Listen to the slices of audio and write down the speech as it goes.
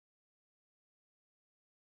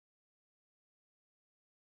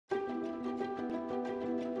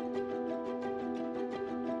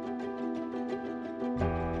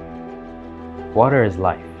Water is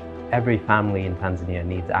life. Every family in Tanzania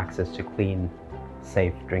needs access to clean,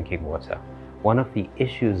 safe drinking water. One of the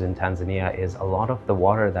issues in Tanzania is a lot of the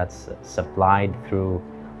water that's supplied through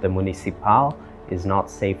the municipal is not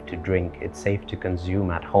safe to drink. It's safe to consume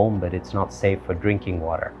at home, but it's not safe for drinking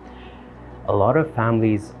water. A lot of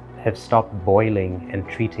families have stopped boiling and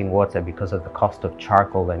treating water because of the cost of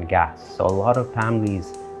charcoal and gas. So a lot of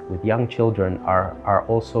families with young children are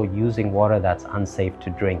also using water that's unsafe to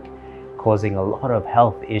drink, causing a lot of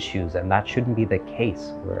health issues, and that shouldn't be the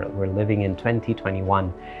case. We're living in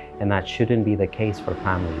 2021, and that shouldn't be the case for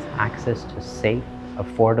families. Access to safe,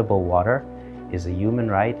 affordable water is a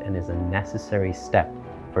human right and is a necessary step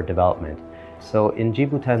for development. So in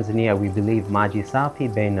Jibu, Tanzania, we believe Maji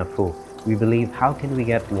Safi Bei Nafuu. We believe, how can we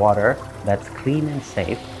get water that's clean and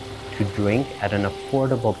safe to drink at an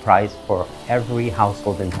affordable price for every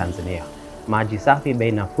household in Tanzania? Maji Safi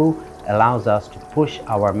Bei Nafuu allows us to push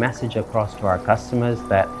our message across to our customers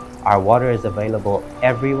that our water is available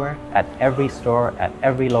everywhere, at every store, at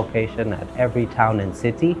every location, at every town and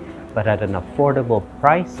city, but at an affordable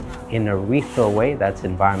price in a refill way that's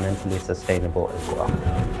environmentally sustainable as well.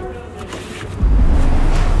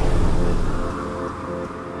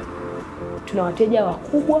 Tuna wateja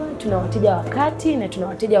wakubwa, tuna wateja wa kati na tuna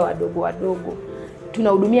wateja wadogo wadogo.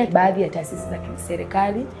 Tunahudumia baadhi ya taasisi za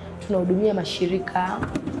kiserikali, tunahudumia mashirika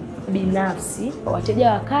binafsi.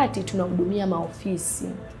 Wateja wa kati tunahudumia maofisi.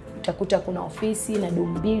 Utakuta kuna ofisi na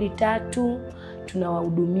dumu 2-3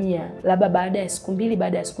 tunawahudumia. Labda baada ya siku 2,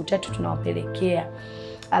 baada ya siku 3 tunawapelekea.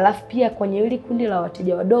 Alafu pia kwenye hili kundi la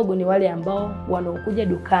wateja wadogo ni wale ambao wanaokuja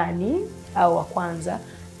dukani au wa kwanza.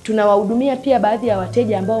 Tunawahudumia pia baadhi ya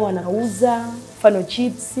wateja ambao wanauza mfano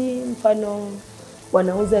chipsi, mfano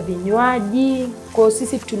wanauza vinywaji. Kwa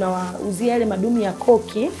sisi tunawauzia yale madumu ya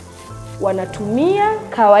koki, wanatumia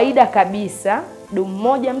kawaida kabisa. Dumu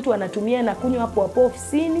moja mtu anatumia na kunywa hapo hapo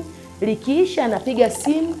ofisini, likiisha anapiga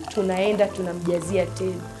simu, tunaenda tunamjazia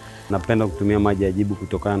tena. Napenda kutumia maji ya Jibu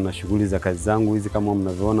kutokana na shughuli za kazi zangu hizi. Kama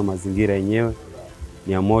mnavyoona, mazingira yenyewe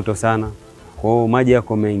ni ya moto sana. Kwa hiyo maji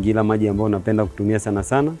yako mengi, ila maji ambayo napenda kutumia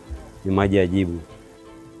sana ni maji ya Jibu.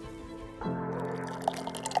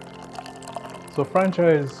 So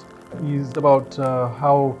franchise is about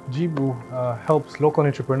how Jibu helps local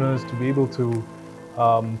entrepreneurs to be able to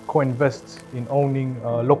co-invest in owning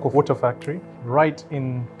a local water factory right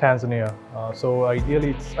in Tanzania. So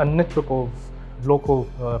ideally it's a network of local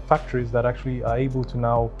factories that actually are able to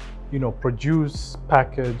now produce,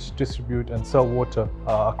 package, distribute and sell water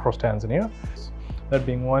across Tanzania. That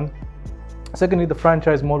being one. Secondly, the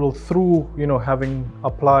franchise model, through having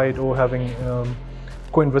applied or having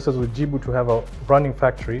co-invested with Jibu to have a running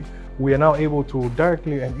factory, we are now able to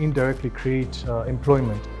directly and indirectly create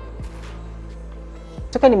employment.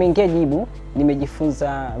 Toka nimeingia Jibu,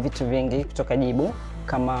 nimejifunza vitu vingi kutoka Jibu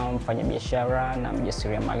kama mfanyabiashara na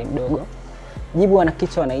mjasiriamali mdogo. Jibu wana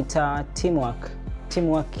kitu wanaita teamwork.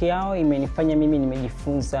 Teamwork yao imenifanya mimi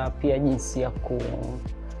nimejifunza pia jinsi ya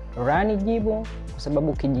run Jibu, kwa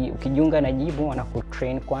sababu ukijiunga na Jibu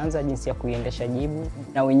wanakutrain kwanza jinsi ya kuiendesha Jibu,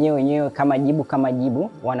 na wenyewe kama Jibu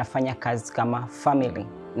wanafanya kazi kama family,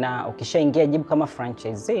 na ukishaingia Jibu kama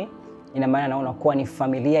franchisee ina maana na unakuwa ni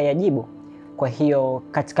familia ya Jibu. Kwa hiyo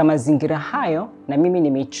katika mazingira hayo na mimi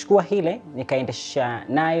nimeichukua hile nikaendesha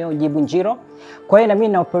nayo Jibu Njiro. Kwa hiyo na mimi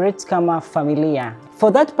na operate kama familia.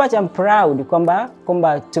 For that part I'm proud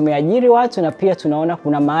kwamba tumeajiri watu na pia tunaona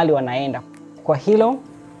kuna mahali wanaenda. Kwa hilo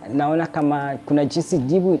naona kama kuna jinsi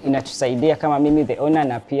Jibu inatusaidia kama mimi the owner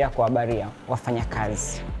na pia kwa habari ya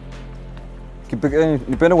wafanyakazi. Kipekee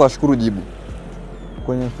nipende kuwashukuru Jibu.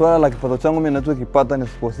 Kwenye swala la kipato changu mimi ninachokipata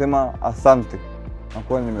nisiposema asante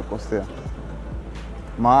nakuwa nimekosea.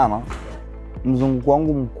 Maana mzunguko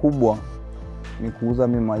wangu mkubwa ni kuuza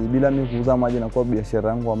mimi maji. Bila mimi kuuza maji na kwa biashara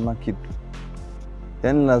yangu hamna kitu.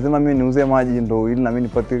 Yaani lazima mimi niuze maji ndio ili na mimi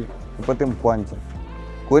nipate mkwanja.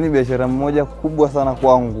 Kwa hiyo ni biashara moja kubwa sana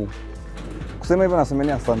kwangu. Kusema hivyo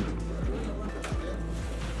nasemeni asante.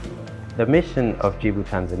 The mission of Jibu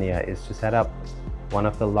Tanzania is to set up one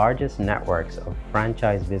of the largest networks of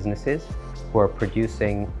franchise businesses who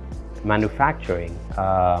are manufacturing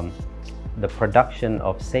the production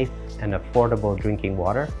of safe and affordable drinking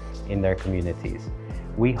water in their communities.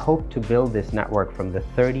 We hope to build this network from the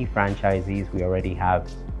 30 franchisees we already have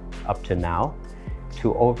up to now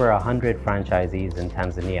to over 100 franchisees in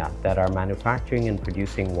Tanzania that are manufacturing and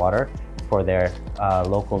producing water for their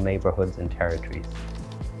local neighborhoods and territories.